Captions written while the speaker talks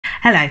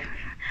Hello,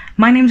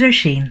 my name's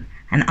Oisin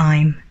and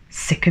I'm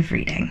sick of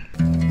reading.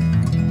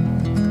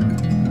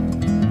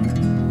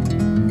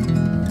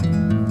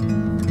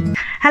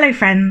 Hello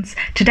friends,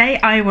 today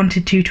I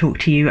wanted to talk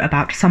to you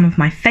about some of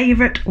my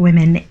favourite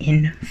women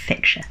in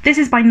fiction. This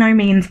is by no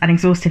means an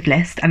exhaustive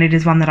list, and it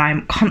is one that I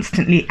am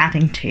constantly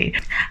adding to,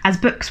 as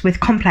books with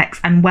complex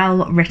and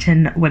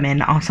well-written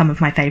women are some of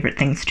my favourite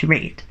things to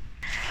read.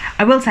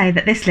 I will say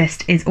that this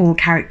list is all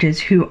characters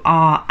who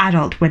are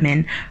adult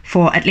women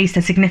for at least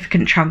a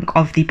significant chunk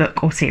of the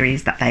book or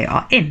series that they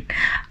are in.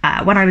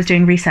 When I was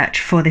doing research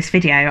for this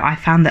video, I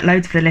found that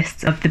loads of the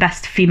lists of the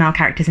best female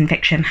characters in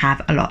fiction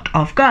have a lot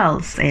of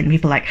girls in,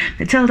 people like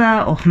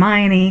Matilda or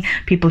Hermione,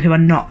 people who are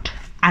not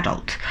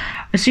adult.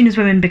 As soon as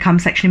women become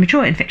sexually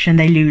mature in fiction,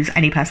 they lose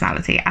any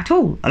personality at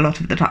all, a lot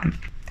of the time.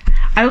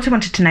 I also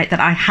wanted to note that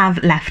I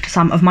have left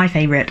some of my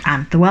favourite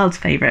and the world's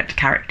favourite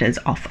characters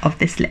off of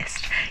this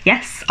list.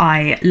 Yes,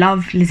 I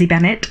love Lizzie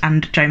Bennet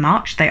and Jo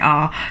March. They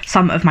are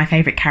some of my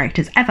favourite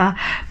characters ever,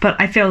 but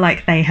I feel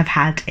like they have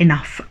had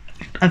enough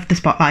of the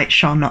spotlight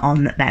shone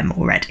on them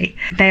already.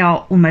 They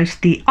are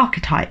almost the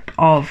archetype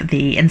of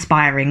the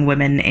inspiring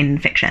women in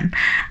fiction,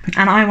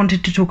 and I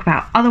wanted to talk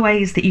about other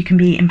ways that you can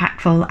be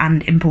impactful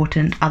and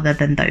important other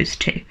than those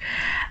two.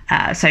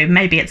 So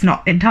maybe it's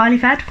not entirely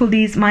fair to call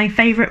these my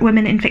favourite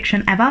women in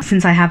fiction ever,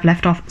 since I have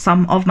left off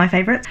some of my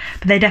favourites,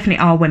 but they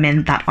definitely are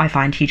women that I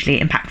find hugely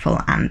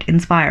impactful and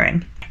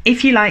inspiring.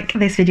 If you like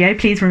this video,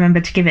 please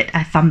remember to give it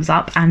a thumbs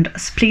up and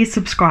please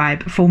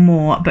subscribe for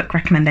more book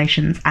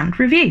recommendations and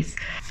reviews.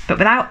 But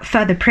without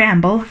further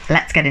preamble,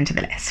 let's get into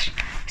the list.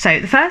 So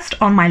the first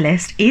on my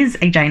list is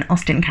a Jane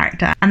Austen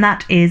character, and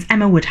that is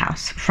Emma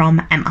Woodhouse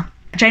from Emma.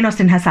 Jane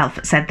Austen herself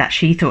said that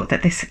she thought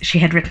that she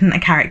had written a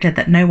character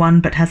that no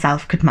one but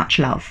herself could much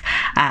love.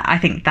 I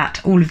think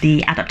that all of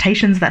the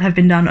adaptations that have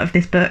been done of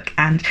this book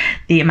and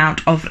the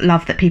amount of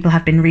love that people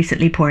have been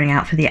recently pouring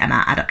out for the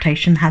Emma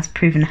adaptation has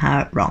proven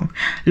her wrong.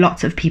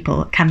 Lots of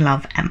people can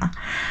love Emma.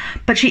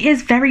 But she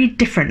is very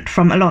different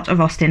from a lot of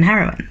Austen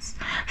heroines.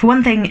 For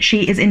one thing,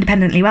 she is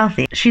independently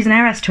wealthy. She's an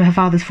heiress to her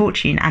father's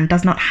fortune and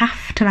does not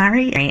have to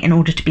marry in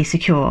order to be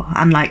secure,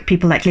 unlike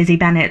people like Lizzie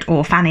Bennet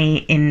or Fanny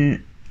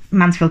in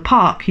Mansfield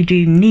Park, who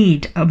do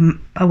need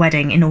a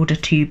wedding in order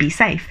to be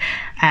safe.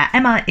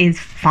 Emma is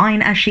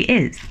fine as she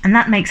is, and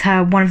that makes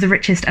her one of the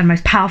richest and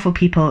most powerful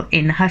people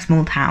in her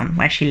small town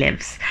where she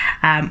lives,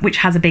 which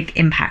has a big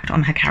impact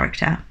on her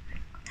character.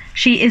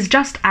 She is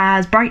just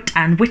as bright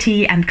and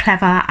witty and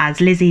clever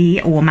as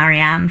Lizzie or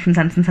Marianne from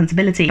Sense and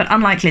Sensibility, but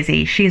unlike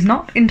Lizzie, she is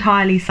not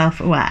entirely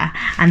self-aware,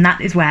 and that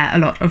is where a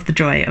lot of the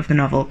joy of the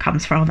novel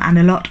comes from, and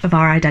a lot of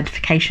our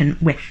identification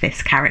with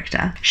this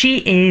character. She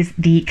is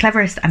the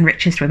cleverest and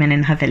richest woman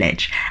in her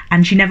village,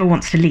 and she never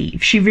wants to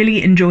leave. She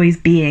really enjoys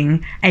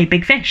being a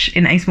big fish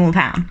in a small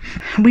town.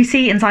 We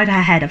see inside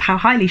her head of how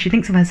highly she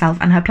thinks of herself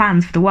and her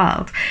plans for the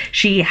world.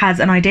 She has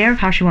an idea of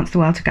how she wants the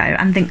world to go,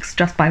 and thinks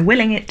just by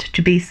willing it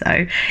to be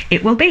so,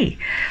 it will be.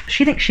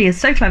 She thinks she is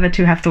so clever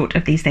to have thought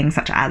of these things,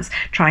 such as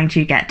trying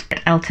to get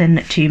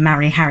Elton to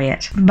marry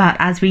Harriet. But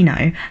as we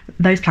know,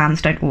 those plans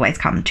don't always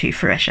come to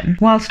fruition.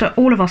 Whilst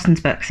all of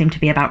Austen's books seem to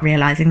be about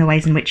realising the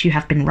ways in which you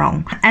have been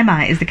wrong,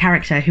 Emma is the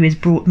character who is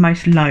brought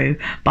most low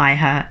by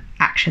her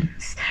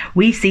actions.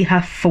 We see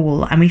her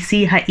fall and we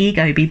see her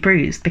ego be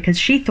bruised because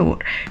she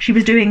thought she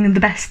was doing the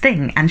best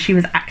thing and she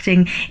was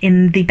acting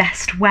in the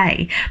best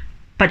way,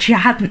 but she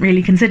hadn't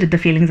really considered the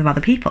feelings of other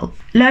people.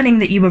 Learning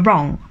that you were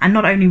wrong, and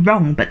not only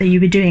wrong, but that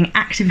you were doing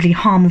actively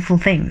harmful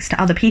things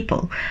to other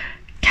people,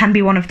 can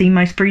be one of the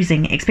most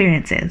bruising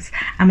experiences,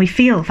 and we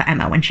feel for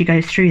Emma when she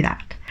goes through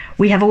that.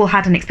 We have all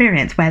had an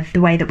experience where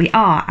the way that we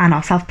are and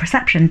our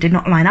self-perception did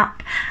not line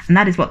up, and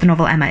that is what the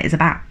novel Emma is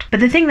about. But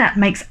the thing that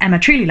makes Emma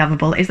truly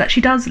lovable is that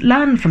she does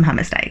learn from her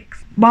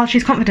mistakes. While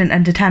she's confident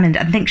and determined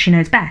and thinks she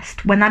knows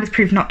best, when that is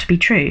proved not to be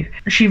true,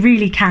 she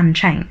really can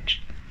change.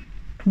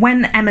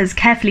 When Emma's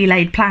carefully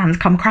laid plans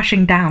come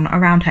crashing down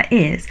around her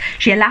ears,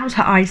 she allows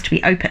her eyes to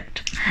be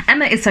opened.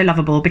 Emma is so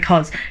lovable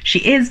because she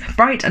is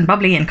bright and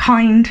bubbly and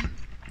kind,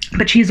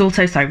 but she is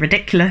also so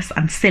ridiculous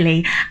and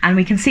silly, and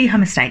we can see her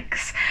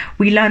mistakes.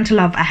 We learn to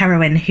love a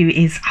heroine who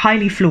is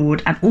highly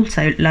flawed and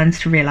also learns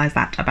to realise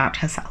that about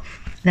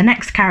herself. The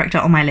next character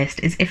on my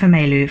list is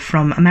Ifemelu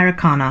from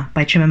Americanah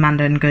by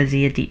Chimamanda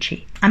Ngoze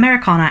Adichie.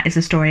 Americanah is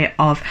the story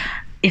of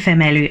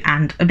Ifemelu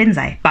and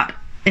Obinze, but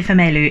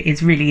Ifemelu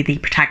is really the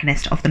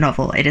protagonist of the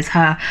novel. It is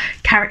her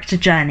character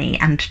journey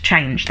and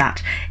change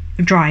that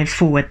drives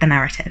forward the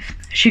narrative.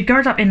 She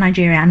grows up in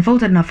Nigeria and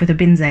falls in love with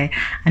Obinze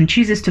and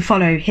chooses to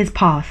follow his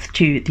path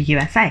to the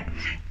USA.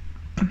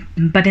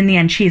 But in the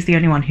end, she is the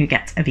only one who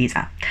gets a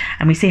visa.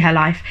 And we see her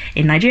life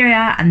in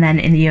Nigeria and then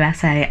in the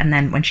USA, and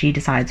then when she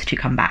decides to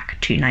come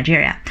back to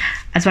Nigeria,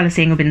 as well as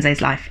seeing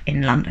Obinze's life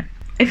in London.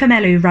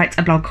 Ifemelu writes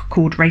a blog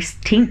called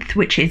Raceteenth,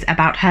 which is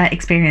about her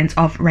experience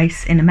of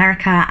race in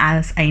America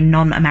as a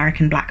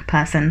non-American black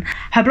person.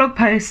 Her blog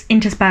posts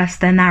intersperse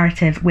the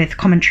narrative with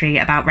commentary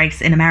about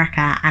race in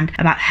America and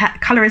about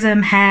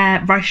colorism, hair,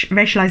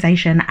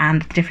 racialization,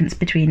 and the difference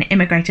between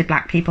immigrated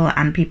black people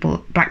and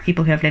black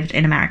people who have lived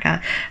in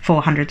America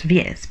for hundreds of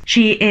years.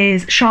 She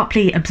is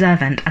sharply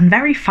observant and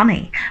very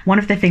funny. One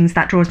of the things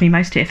that draws me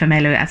most to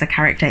Ifemelu as a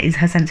character is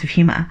her sense of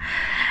humour.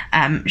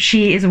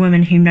 She is a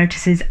woman who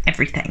notices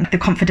everything.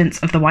 The confidence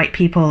of the white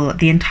people,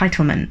 the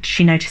entitlement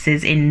she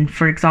notices in,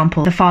 for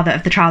example, the father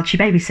of the child she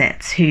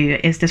babysits, who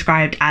is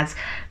described as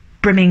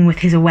brimming with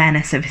his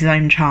awareness of his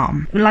own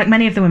charm. Like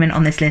many of the women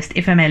on this list,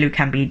 Ifemelu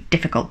can be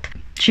difficult.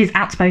 She's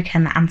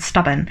outspoken and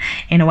stubborn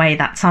in a way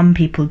that some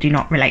people do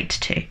not relate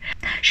to.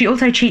 She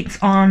also cheats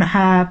on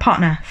her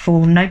partner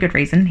for no good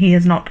reason. He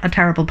is not a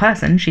terrible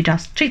person, she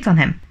just cheats on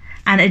him.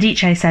 And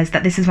Adichie says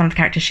that this is one of the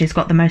characters she's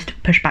got the most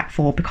pushback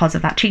for because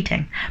of that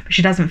cheating. But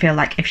she doesn't feel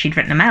like if she'd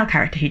written a male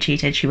character who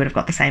cheated, she would have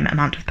got the same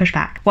amount of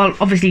pushback. While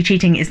obviously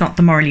cheating is not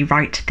the morally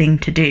right thing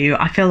to do,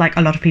 I feel like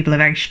a lot of people are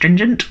very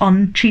stringent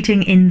on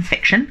cheating in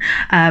fiction.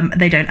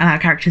 They don't allow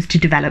characters to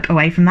develop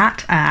away from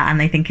that, and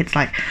they think it's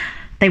like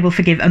they will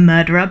forgive a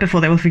murderer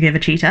before they will forgive a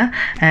cheater,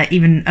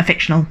 even a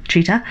fictional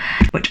cheater,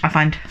 which I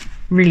find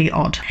really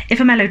odd.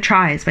 Ifemelu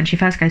tries, when she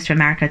first goes to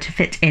America, to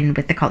fit in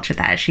with the culture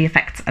there. She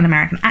affects an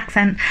American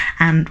accent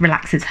and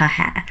relaxes her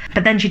hair.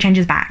 But then she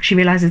changes back. She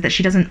realises that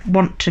she doesn't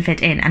want to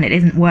fit in and it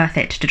isn't worth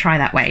it to try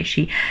that way.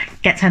 She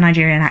gets her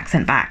Nigerian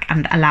accent back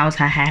and allows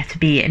her hair to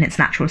be in its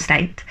natural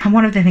state. And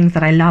one of the things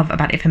that I love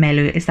about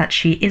Ifemelu is that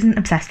she isn't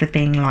obsessed with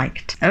being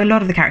liked. A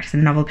lot of the characters in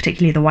the novel,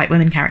 particularly the white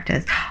women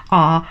characters,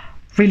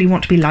 really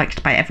want to be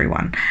liked by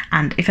everyone,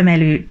 and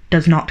Ifemelu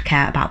does not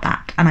care about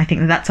that. And I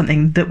think that that's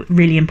something that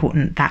really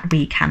important that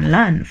we can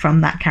learn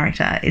from that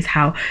character, is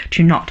how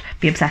to not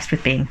be obsessed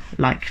with being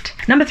liked.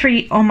 Number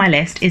 3 on my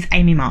list is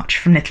Amy March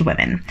from Little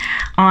Women.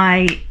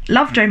 I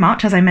love Jo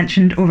March, as I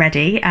mentioned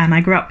already, and I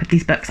grew up with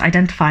these books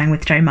identifying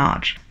with Jo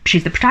March.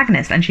 She's the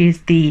protagonist and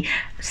she's the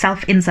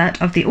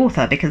self-insert of the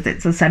author because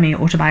it's a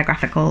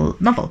semi-autobiographical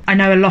novel. I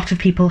know a lot of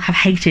people have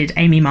hated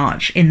Amy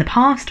March in the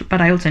past,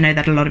 but I also know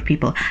that a lot of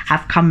people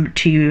have come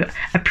to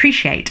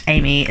appreciate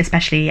Amy,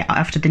 especially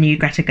after the new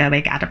Greta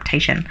Gerwig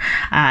adaptation.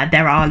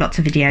 There are lots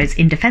of videos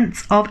in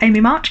defence of Amy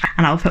March,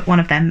 and I'll put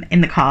one of them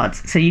in the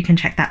cards so you can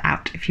check that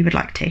out if you would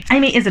like to.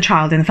 Amy is a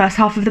child in the first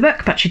half of the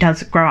book, but she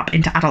does grow up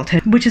into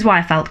adulthood, which is why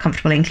I felt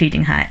comfortable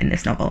including her in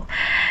this novel.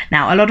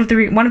 Now, one of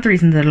the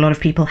reasons that a lot of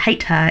people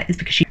hate her is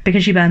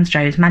because she burns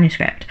Jo's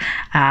manuscript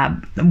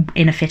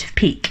in a fit of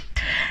pique.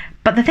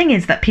 But the thing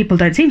is that people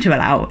don't seem to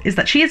allow is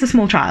that she is a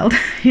small child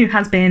who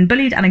has been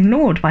bullied and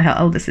ignored by her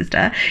older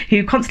sister,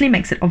 who constantly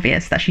makes it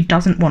obvious that she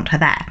doesn't want her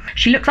there.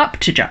 She looks up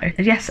to Jo.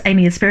 Yes,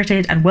 Amy is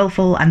spirited and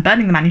willful, and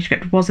burning the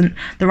manuscript wasn't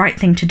the right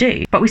thing to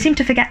do, but we seem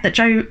to forget that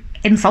Jo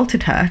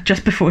insulted her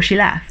just before she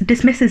left,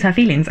 dismisses her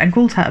feelings and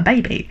calls her a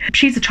baby.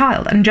 She's a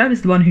child, and Jo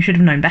is the one who should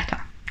have known better.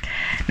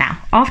 Now,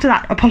 after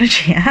that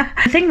apology,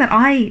 the thing that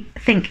I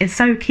think is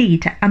so key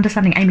to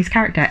understanding Amy's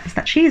character is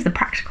that she is the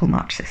practical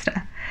March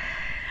sister.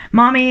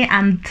 Marmee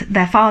and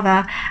their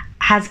father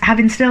have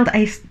instilled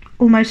a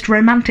almost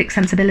romantic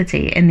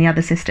sensibility in the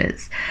other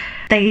sisters.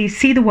 They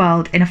see the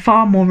world in a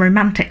far more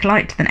romantic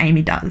light than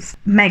Amy does.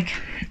 Meg,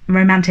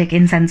 romantic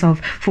in sense of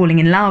falling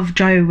in love,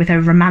 Jo with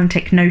a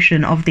romantic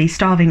notion of the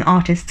starving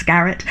artist's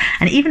garret,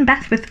 and even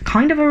Beth with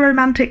kind of a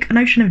romantic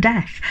notion of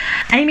death.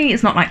 Amy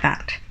is not like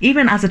that.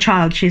 Even as a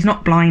child, she is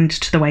not blind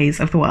to the ways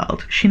of the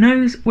world. She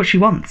knows what she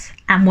wants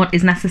and what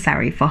is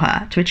necessary for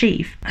her to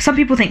achieve. Some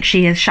people think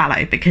she is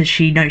shallow because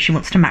she knows she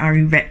wants to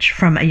marry rich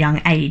from a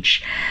young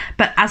age.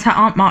 But as her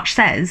Aunt March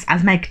says,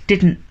 as Meg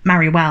didn't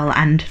marry well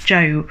and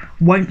Jo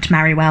won't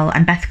marry well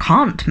and Beth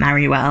can't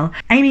marry well,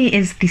 Amy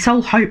is the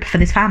sole hope for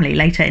this family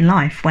later in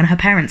life when her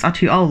parents are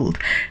too old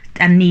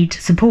and need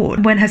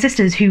support. When her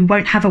sisters who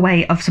won't have a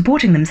way of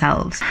supporting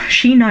themselves,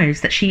 she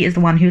knows that she is the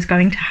one who is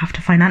going to have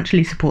to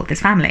financially support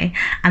this family,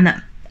 and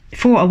that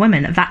for a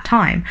woman of that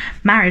time,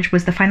 marriage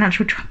was the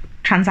financial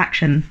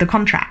transaction, the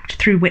contract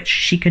through which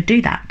she could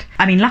do that.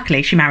 I mean,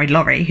 luckily she married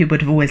Laurie, who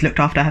would have always looked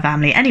after her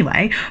family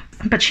anyway,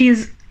 but she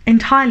is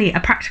entirely a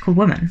practical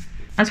woman.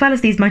 As well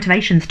as these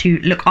motivations to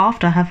look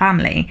after her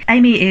family,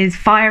 Amy is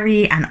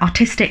fiery and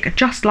artistic,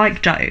 just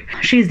like Jo.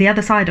 She is the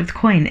other side of the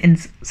coin in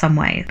some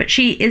ways, but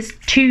she is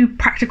too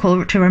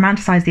practical to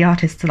romanticise the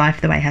artist's life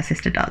the way her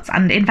sister does,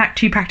 and in fact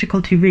too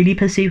practical to really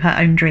pursue her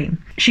own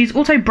dream. She's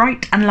also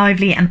bright and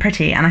lively and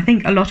pretty, and I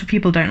think a lot of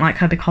people don't like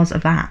her because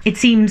of that. It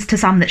seems to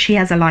some that she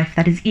has a life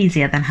that is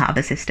easier than her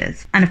other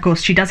sisters. And of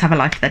course she does have a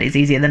life that is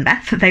easier than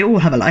Beth. They all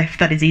have a life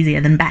that is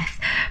easier than Beth.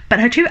 But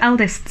her two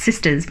eldest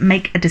sisters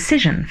make a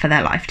decision for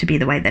their life to be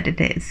the way that it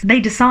is. They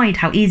decide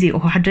how easy or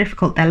how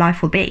difficult their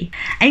life will be.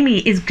 Amy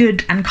is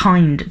good and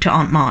kind to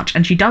Aunt March,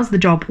 and she does the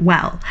job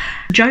well.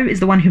 Jo is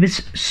the one who is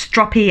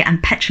stroppy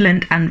and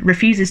petulant and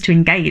refuses to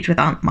engage with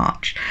Aunt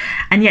March,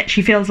 and yet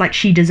she feels like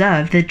she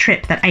deserved the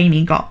trip that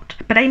Amy got.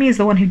 But Amy is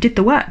the one who did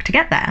the work to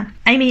get there.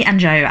 Amy and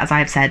Jo, as I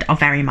have said, are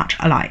very much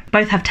alike.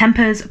 Both have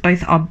tempers,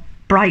 both are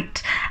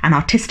bright and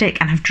artistic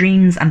and have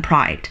dreams and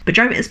pride. But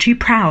Jo is too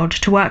proud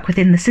to work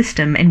within the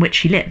system in which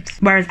she lives,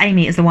 whereas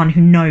Amy is the one who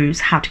knows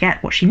how to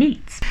get what she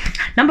needs.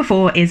 Number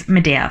 4 is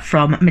Medea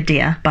from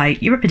Medea by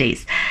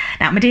Euripides.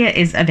 Now, Medea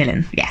is a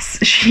villain,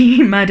 yes.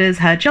 She murders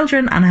her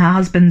children and her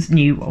husband's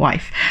new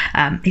wife.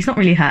 He's not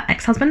really her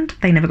ex-husband.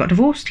 They never got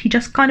divorced. He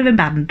just kind of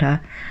abandoned her.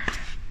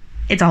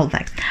 It's a whole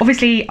thing.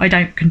 Obviously, I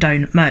don't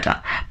condone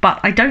murder, but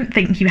I don't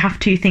think you have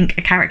to think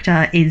a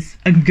character is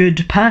a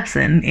good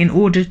person in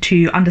order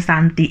to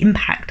understand the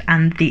impact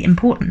and the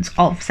importance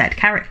of said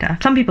character.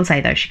 Some people say,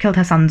 though, she killed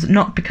her sons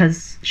not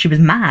because she was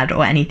mad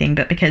or anything,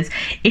 but because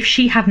if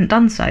she hadn't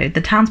done so,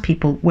 the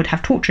townspeople would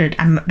have tortured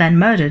and then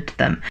murdered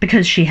them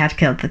because she had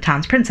killed the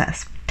town's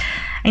princess.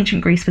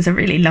 Ancient Greece was a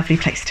really lovely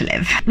place to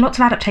live. Lots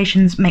of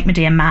adaptations make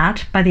Medea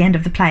mad by the end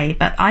of the play,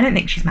 but I don't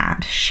think she's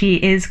mad. She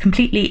is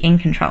completely in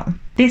control.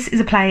 This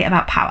is a play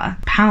about power,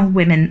 how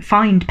women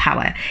find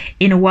power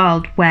in a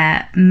world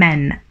where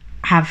men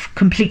have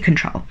complete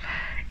control.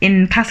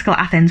 In classical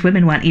Athens,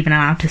 women weren't even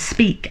allowed to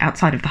speak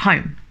outside of the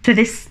home. So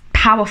this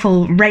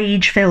powerful,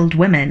 rage-filled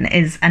woman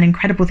is an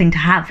incredible thing to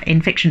have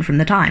in fiction from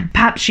the time.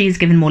 Perhaps she's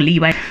given more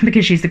leeway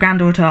because she's the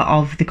granddaughter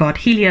of the god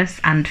Helios,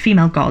 and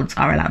female gods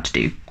are allowed to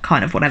do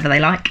kind of whatever they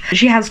like.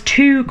 She has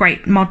 2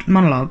 great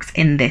monologues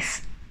in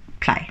this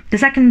play. The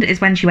second is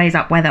when she weighs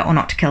up whether or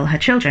not to kill her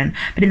children,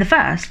 but in the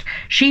first,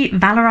 she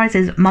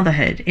valorizes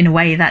motherhood in a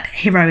way that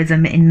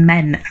heroism in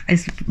men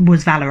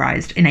was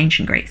valorized in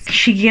ancient Greece.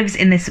 She gives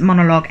in this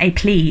monologue a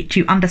plea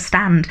to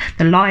understand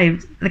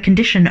the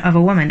condition of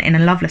a woman in a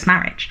loveless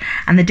marriage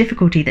and the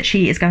difficulty that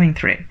she is going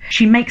through.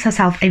 She makes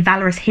herself a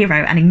valorous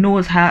hero and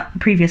ignores her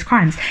previous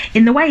crimes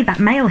in the way that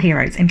male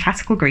heroes in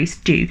classical Greece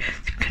do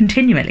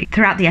continually.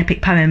 Throughout the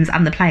epic poems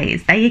and the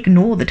plays, they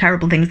ignore the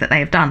terrible things that they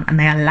have done, and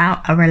they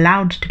are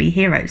allowed to be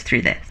heroes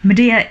through this.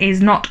 Medea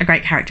is not a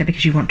great character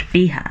because you want to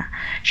be her.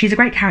 She's a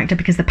great character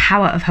because the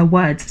power of her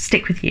words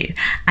stick with you,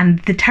 and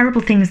the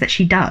terrible things that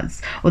she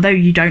does, although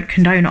you don't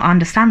condone or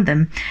understand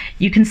them,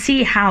 you can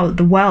see how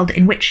the world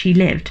in which she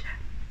lived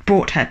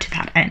brought her to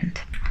that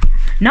end.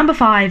 Number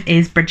 5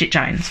 is Bridget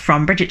Jones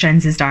from Bridget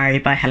Jones's Diary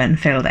by Helen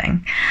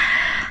Fielding.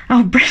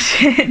 Oh,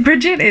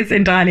 Bridget is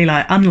entirely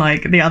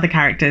unlike the other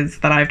characters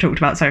that I've talked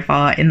about so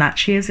far, in that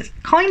she is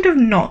kind of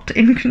not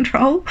in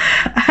control.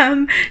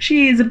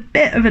 She is a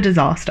bit of a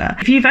disaster.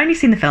 If you've only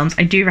seen the films,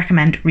 I do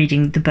recommend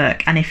reading the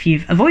book, and if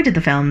you've avoided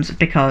the films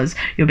because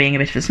you're being a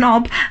bit of a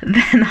snob,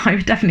 then I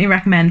would definitely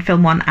recommend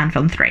film 1 and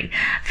film 3.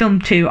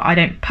 Film 2 I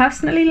don't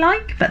personally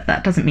like, but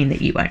that doesn't mean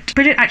that you won't.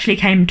 Bridget actually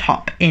came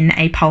top in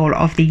a poll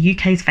of the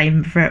UK's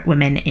favourite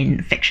women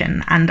in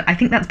fiction, and I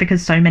think that's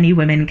because so many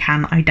women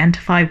can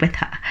identify with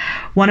her.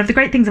 One of the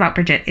great things about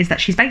Bridget is that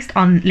she's based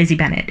on Lizzie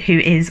Bennet, who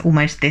is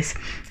almost this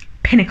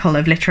pinnacle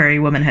of literary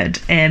womanhood.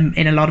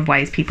 In a lot of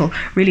ways, people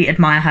really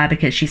admire her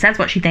because she says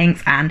what she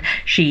thinks, and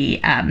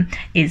she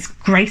is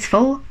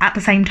graceful at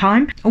the same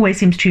time, always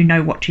seems to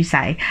know what to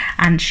say,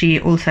 and she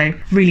also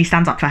really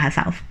stands up for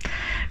herself.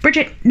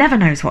 Bridget never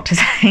knows what to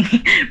say.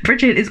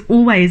 Bridget is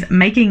always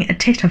making a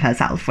tit of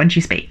herself when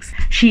she speaks.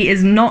 She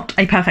is not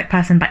a perfect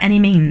person by any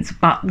means,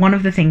 but one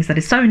of the things that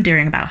is so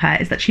endearing about her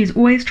is that she's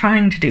always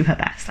trying to do her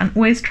best and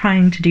always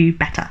trying to do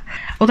better.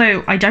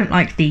 Although I don't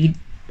like the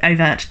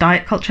overt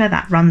diet culture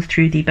that runs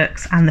through the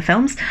books and the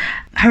films,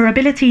 her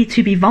ability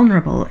to be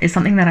vulnerable is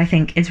something that I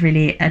think is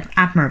really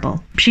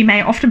admirable. She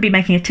may often be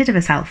making a tit of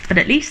herself, but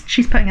at least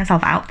she's putting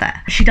herself out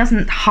there. She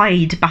doesn't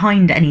hide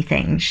behind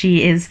anything.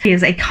 She is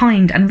a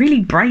kind and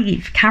really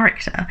brave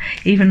character,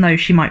 even though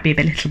she might be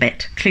a little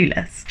bit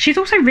clueless. She's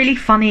also really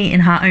funny in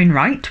her own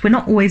right. We're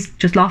not always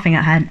just laughing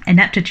at her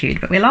ineptitude,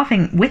 but we're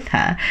laughing with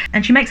her,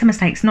 and she makes her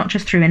mistakes not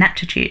just through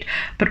ineptitude,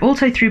 but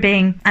also through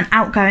being an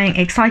outgoing,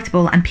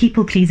 excitable and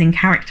people-pleasing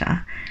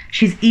character.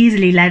 She's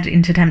easily led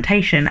into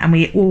temptation, and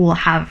we all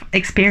have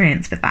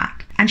experience with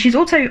that. And she's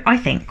also, I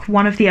think,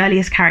 one of the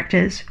earliest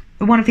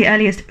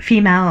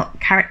female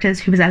characters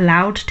who was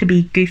allowed to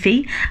be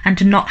goofy and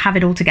to not have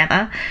it all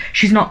together.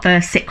 She's not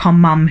the sitcom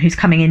mum who's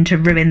coming in to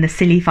ruin the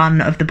silly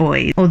fun of the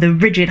boys, or the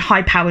rigid,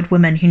 high-powered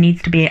woman who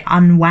needs to be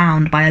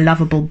unwound by a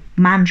lovable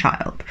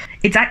man-child.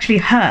 It's actually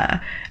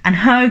her and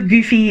her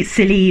goofy,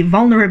 silly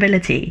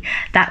vulnerability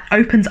that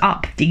opens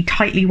up the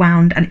tightly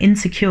wound and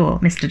insecure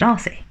Mr.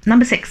 Darcy.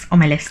 Number 6 on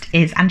my list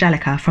is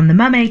Angelica from The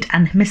Mermaid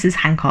and Mrs.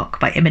 Hancock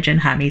by Imogen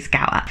Hermes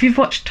Gowar. If you've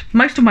watched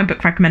most of my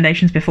book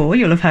recommendations before,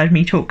 you'll have heard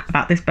me talk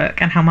about this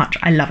book and how much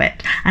I love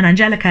it, and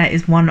Angelica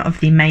is one of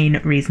the main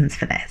reasons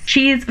for this.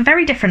 She is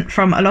very different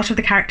from a lot of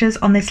the characters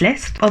on this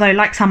list, although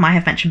like some I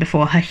have mentioned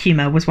before, her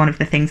humour was one of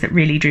the things that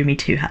really drew me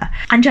to her.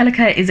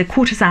 Angelica is a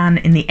courtesan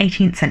in the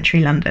 18th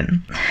century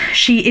London.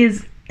 She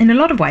is in a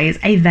lot of ways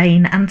a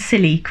vain and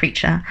silly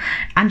creature,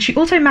 and she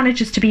also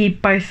manages to be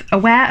both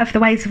aware of the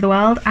ways of the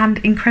world and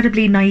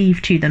incredibly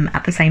naive to them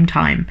at the same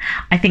time,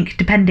 I think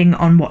depending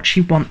on what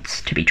she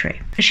wants to be true.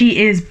 She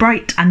is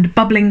bright and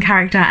bubbling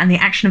character, and the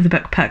action of the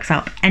book perks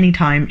up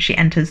anytime she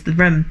enters the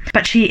room.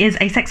 But she is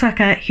a sex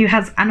worker who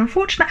has an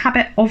unfortunate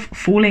habit of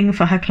falling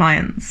for her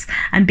clients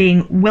and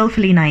being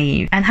willfully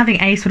naive and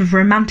having a sort of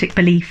romantic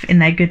belief in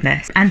their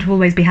goodness and to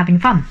always be having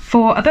fun.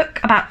 For a book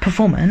about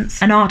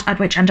performance, an art at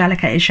which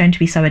Angelica is shown to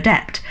be so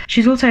adept,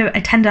 she's also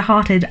a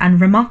tender-hearted and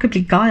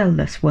remarkably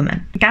guileless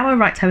woman. Gowar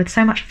writes her with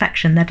so much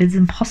affection that it is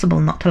impossible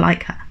not to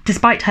like her,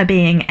 despite her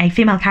being a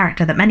female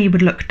character that many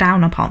would look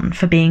down upon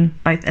for being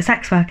both a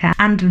sex worker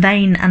and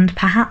vain and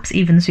perhaps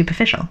even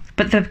superficial.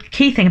 But the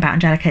key thing about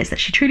Angelica is that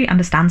she truly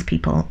understands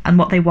people and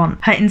what they want.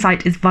 Her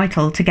insight is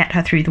vital to get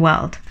her through the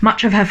world.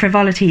 Much of her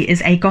frivolity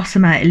is a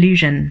gossamer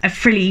illusion, a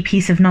frilly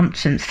piece of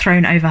nonsense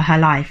thrown over her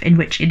life in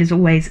which it is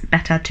always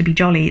better to be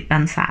jolly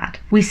than sad.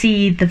 We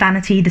see the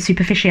vanity, the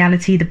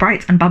superficiality, the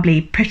bright and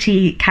bubbly,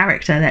 pretty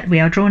character that we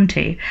are drawn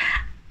to.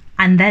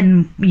 And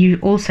then you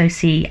also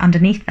see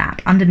underneath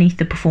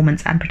the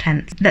performance and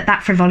pretense,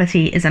 that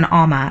frivolity is an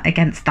armour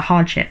against the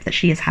hardship that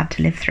she has had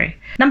to live through.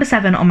 Number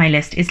 7 on my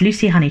list is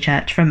Lucy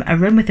Honeychurch from A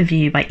Room with a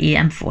View by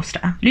E.M.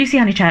 Forster. Lucy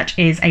Honeychurch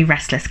is a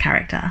restless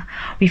character.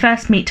 We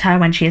first meet her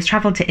when she has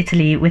travelled to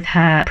Italy with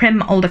her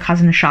prim older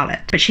cousin Charlotte,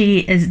 but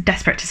she is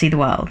desperate to see the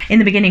world. In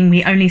the beginning,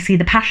 we only see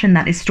the passion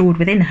that is stored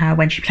within her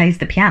when she plays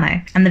the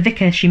piano, and the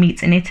vicar she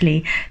meets in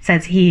Italy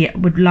says he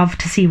would love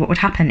to see what would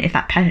happen if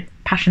that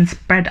passion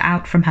spread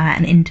out from her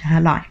and into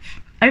her life.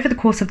 Over the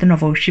course of the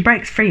novel, she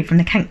breaks free from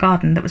the Kent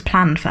garden that was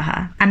planned for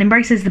her and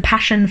embraces the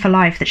passion for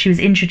life that she was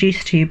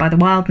introduced to by the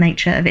wild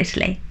nature of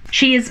Italy.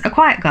 She is a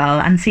quiet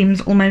girl and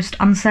seems almost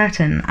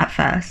uncertain at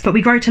first, but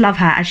we grow to love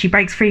her as she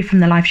breaks free from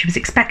the life she was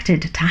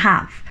expected to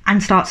have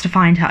and starts to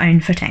find her own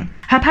footing.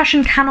 Her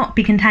passion cannot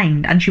be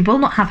contained, and she will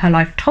not have her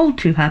life told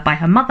to her by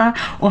her mother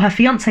or her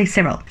fiancé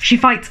Cyril. She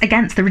fights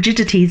against the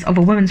rigidities of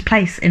a woman's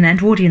place in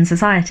Edwardian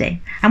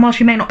society, and while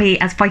she may not be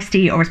as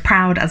feisty or as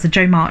proud as a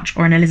Jo March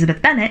or an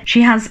Elizabeth Bennet,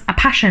 she has a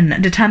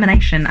passion,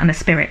 determination and a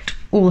spirit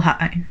all her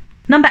own.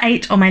 Number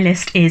 8 on my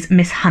list is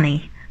Miss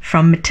Honey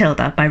from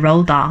Matilda by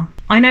Roald Dahl.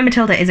 I know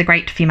Matilda is a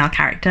great female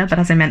character, but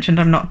as I mentioned,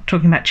 I'm not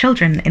talking about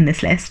children in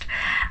this list.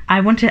 I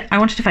wanted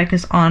to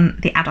focus on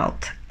the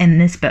adult in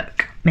this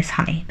book, Miss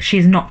Honey. She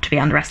is not to be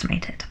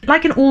underestimated.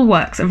 Like in all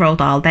works of Roald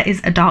Dahl, there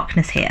is a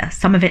darkness here,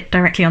 some of it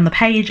directly on the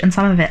page and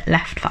some of it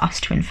left for us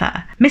to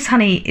infer. Miss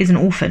Honey is an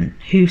orphan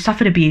who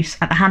suffered abuse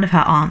at the hand of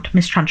her aunt,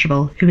 Miss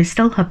Trunchbull, who is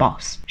still her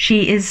boss.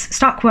 She is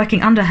stuck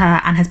working under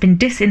her and has been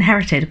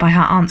disinherited by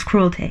her aunt's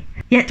cruelty.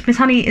 Yet Miss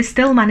Honey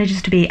still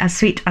manages to be as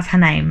sweet as her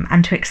name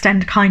and to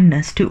extend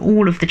kindness to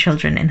all of the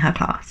children in her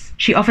class.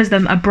 She offers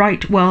them a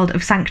bright world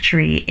of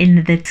sanctuary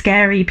in the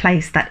scary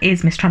place that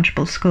is Miss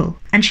Trunchbull's school.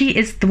 And she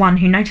is the one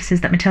who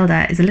notices that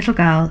Matilda is a little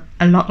girl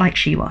a lot like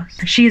she was.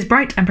 She is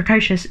bright and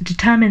precocious,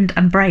 determined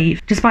and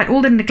brave, despite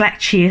all the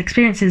neglect she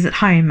experiences at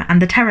home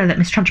and the terror that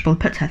Miss Trunchbull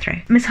puts her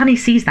through. Miss Honey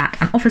sees that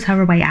and offers her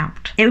a way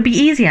out. It would be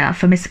easier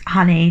for Miss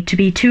Honey to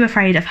be too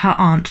afraid of her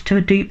aunt to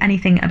do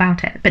anything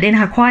about it, but in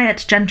her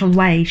quiet, gentle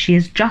way, she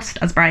is just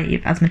as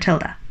brave as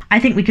Matilda. I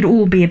think we could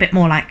all be a bit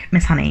more like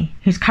Miss Honey,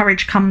 whose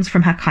courage comes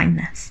from her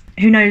kindness,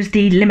 who knows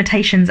the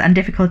limitations and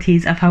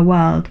difficulties of her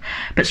world,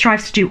 but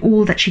strives to do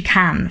all that she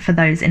can for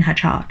those in her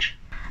charge.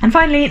 And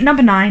finally,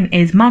 number 9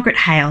 is Margaret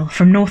Hale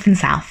from North and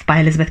South by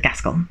Elizabeth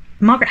Gaskell.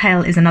 Margaret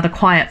Hale is another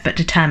quiet but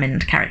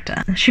determined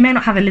character. She may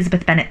not have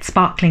Elizabeth Bennet's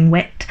sparkling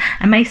wit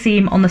and may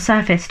seem on the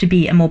surface to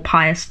be a more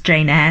pious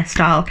Jane Eyre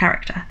style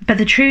character, but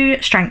the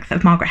true strength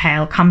of Margaret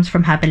Hale comes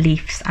from her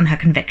beliefs and her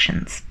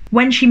convictions.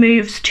 When she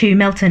moves to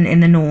Milton in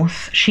the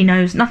north, she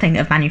knows nothing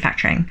of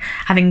manufacturing,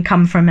 having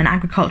come from an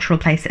agricultural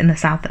place in the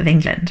south of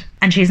England,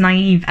 and she is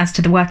naive as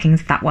to the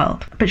workings of that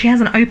world. But she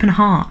has an open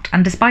heart,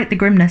 and despite the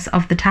grimness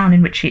of the town to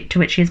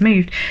which she has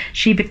moved,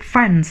 she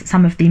befriends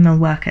some of the mill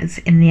workers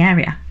in the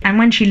area. And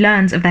when she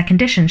learns of their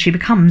condition, she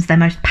becomes their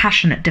most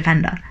passionate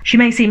defender. She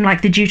may seem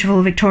like the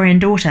dutiful Victorian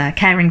daughter,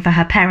 caring for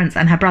her parents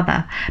and her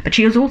brother, but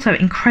she is also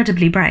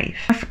incredibly brave.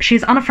 She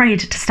is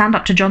unafraid to stand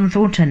up to John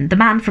Thornton, the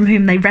man from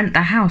whom they rent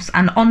their house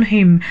and on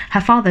whom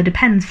her father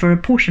depends for a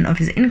portion of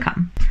his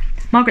income.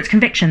 Margaret's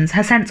convictions,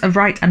 her sense of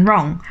right and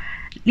wrong,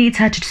 leads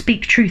her to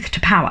speak truth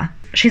to power.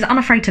 She is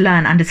unafraid to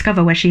learn and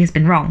discover where she has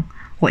been wrong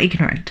or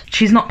ignorant.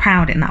 She's not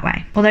proud in that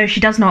way, although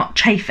she does not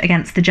chafe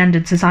against the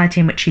gendered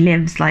society in which she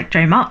lives like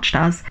Jo March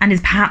does, and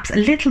is perhaps a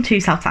little too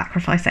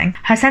self-sacrificing.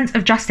 Her sense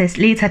of justice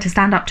leads her to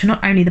stand up to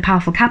not only the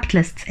powerful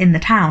capitalists in the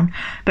town,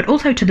 but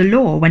also to the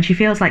law when she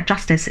feels like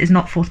justice is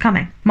not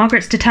forthcoming.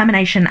 Margaret's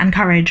determination and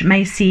courage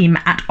may seem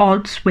at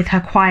odds with her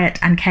quiet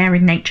and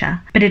caring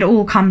nature, but it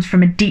all comes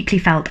from a deeply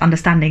felt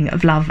understanding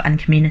of love and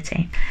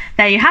community.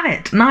 There you have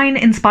it, 9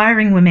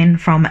 inspiring women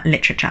from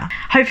literature.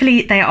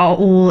 Hopefully they are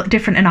all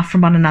different enough from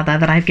one another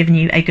that I've given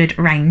you a good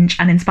range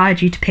and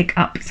inspired you to pick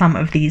up some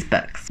of these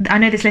books. I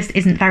know this list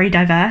isn't very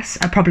diverse,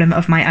 a problem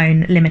of my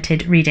own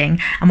limited reading,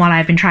 and while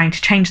I've been trying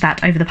to change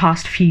that over the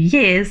past few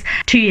years,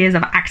 2 years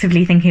of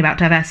actively thinking about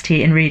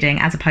diversity in reading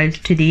as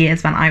opposed to the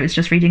years when I was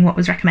just reading what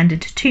was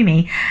recommended to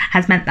me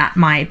has meant that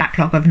my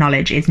backlog of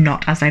knowledge is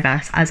not as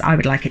diverse as I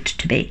would like it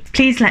to be.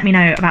 Please let me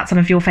know about some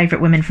of your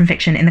favourite women from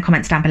fiction in the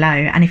comments down below,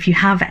 and if you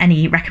have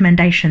any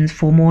recommendations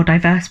for more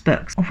diverse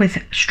books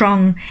with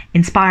strong,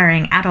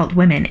 inspiring adult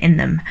women in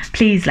them,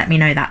 please let me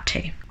know that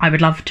too. I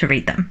would love to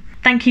read them.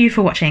 Thank you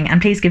for watching,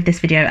 and please give this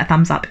video a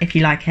thumbs up if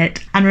you like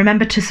it, and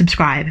remember to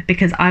subscribe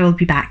because I will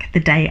be back the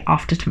day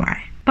after tomorrow.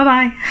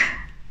 Bye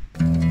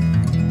bye!